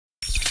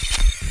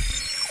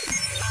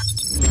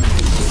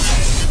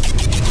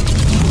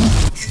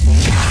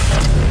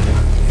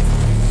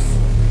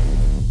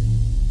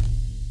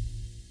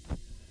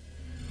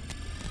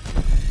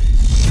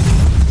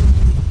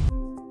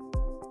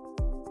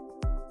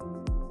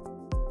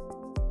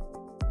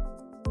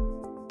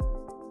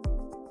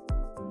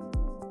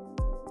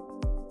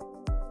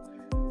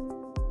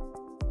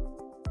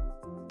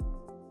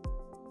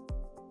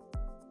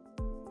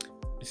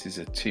This is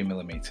a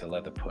 2mm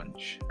leather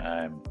punch,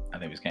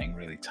 and it was getting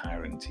really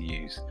tiring to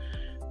use.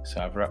 So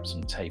I've wrapped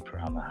some tape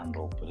around the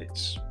handle, but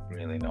it's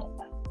really not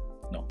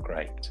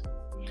great.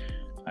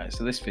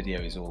 So this video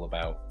is all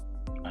about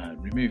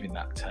removing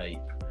that tape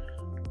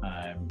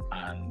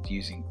and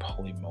using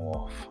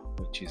Polymorph,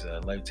 which is a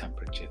low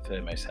temperature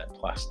thermoset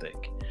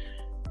plastic,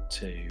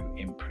 to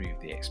improve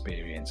the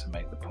experience and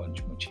make the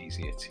punch much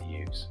easier to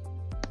use.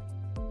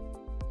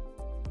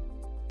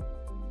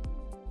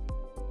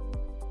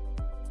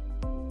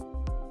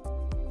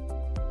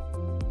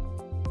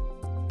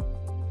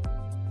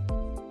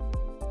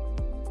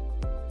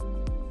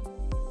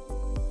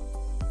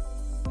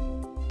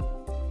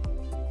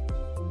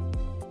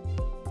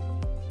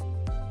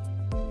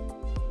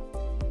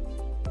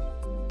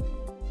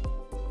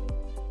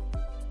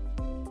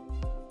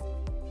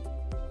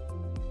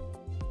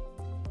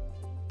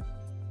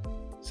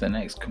 So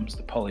next comes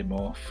the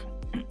Polymorph.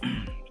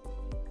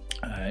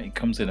 It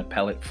comes in a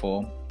pellet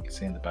form, you can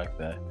see in the bag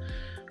there.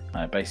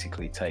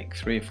 Basically take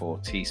 3 or 4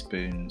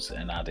 teaspoons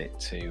and add it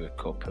to a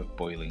cup of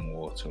boiling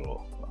water,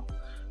 or well,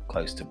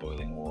 close to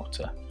boiling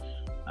water,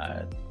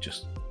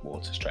 just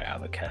water straight out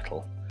of the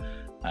kettle.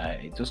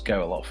 It does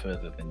go a lot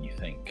further than you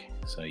think,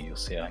 so you'll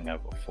see I think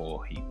I've got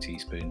 4 heaped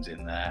teaspoons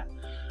in there.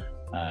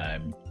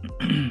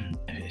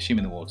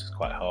 Assuming the water's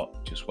quite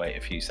hot, just wait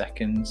a few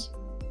seconds.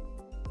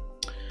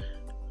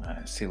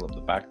 Seal up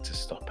the bag to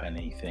stop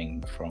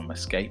anything from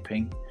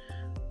escaping,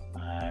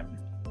 and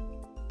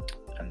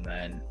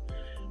then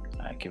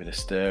give it a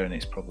stir, and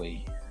it's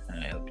probably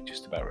it'll be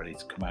just about ready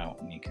to come out.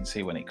 And you can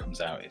see when it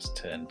comes out it's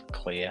turned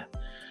clear.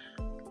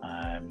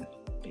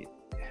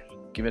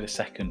 Give it a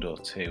second or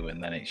two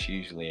and then it's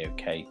usually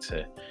okay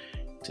to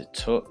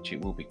touch.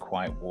 It will be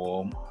quite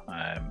warm,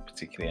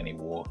 particularly any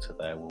water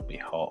there will be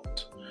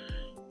hot,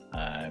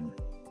 and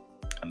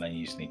then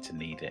you just need to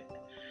knead it.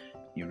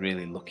 You're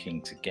really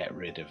looking to get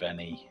rid of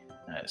any,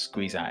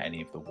 squeeze out any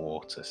of the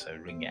water, so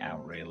wring it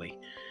out really.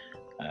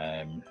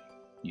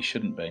 You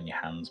shouldn't burn your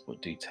hands,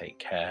 but do take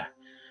care.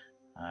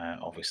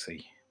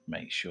 Obviously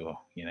make sure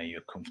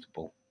you're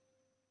comfortable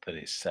that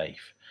it's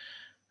safe.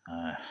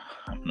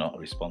 I'm not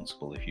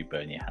responsible if you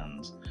burn your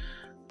hands.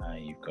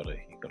 You've got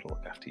to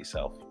look after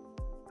yourself.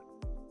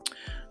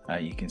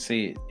 You can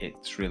see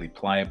it's really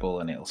pliable,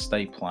 and it'll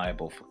stay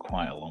pliable for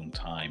quite a long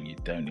time. You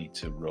don't need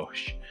to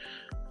rush.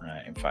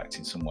 In fact,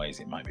 in some ways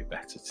it might be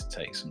better to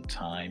take some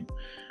time.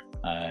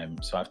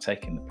 So I've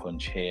taken the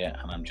punch here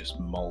and I'm just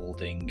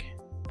moulding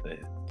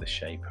the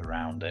shape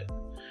around it.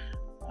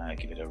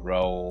 Give it a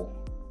roll,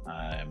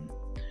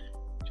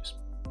 just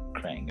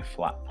creating a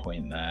flat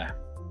point there,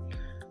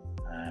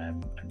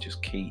 and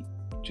just keep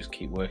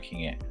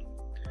working it.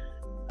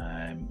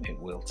 It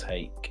will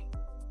take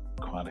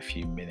quite a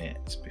few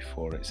minutes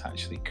before it's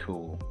actually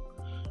cool,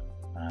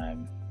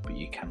 but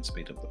you can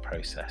speed up the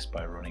process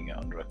by running it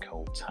under a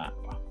cold tap.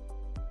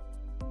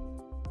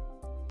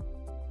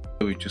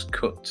 So we've just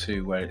cut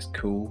to where it's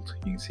cooled.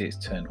 You can see it's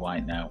turned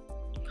white now,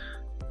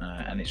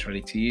 and it's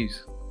ready to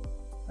use.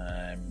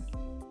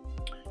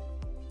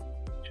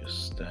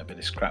 Just a bit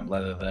of scrap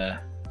leather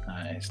there.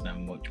 It's now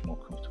much more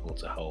comfortable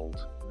to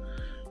hold.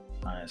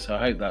 So I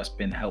hope that's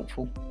been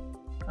helpful.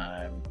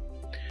 I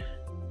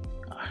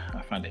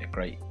find it a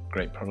great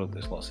product.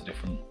 There's lots of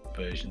different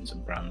versions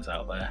and brands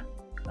out there.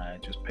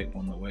 Just pick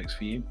one that works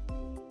for you.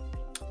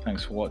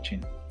 Thanks for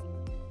watching.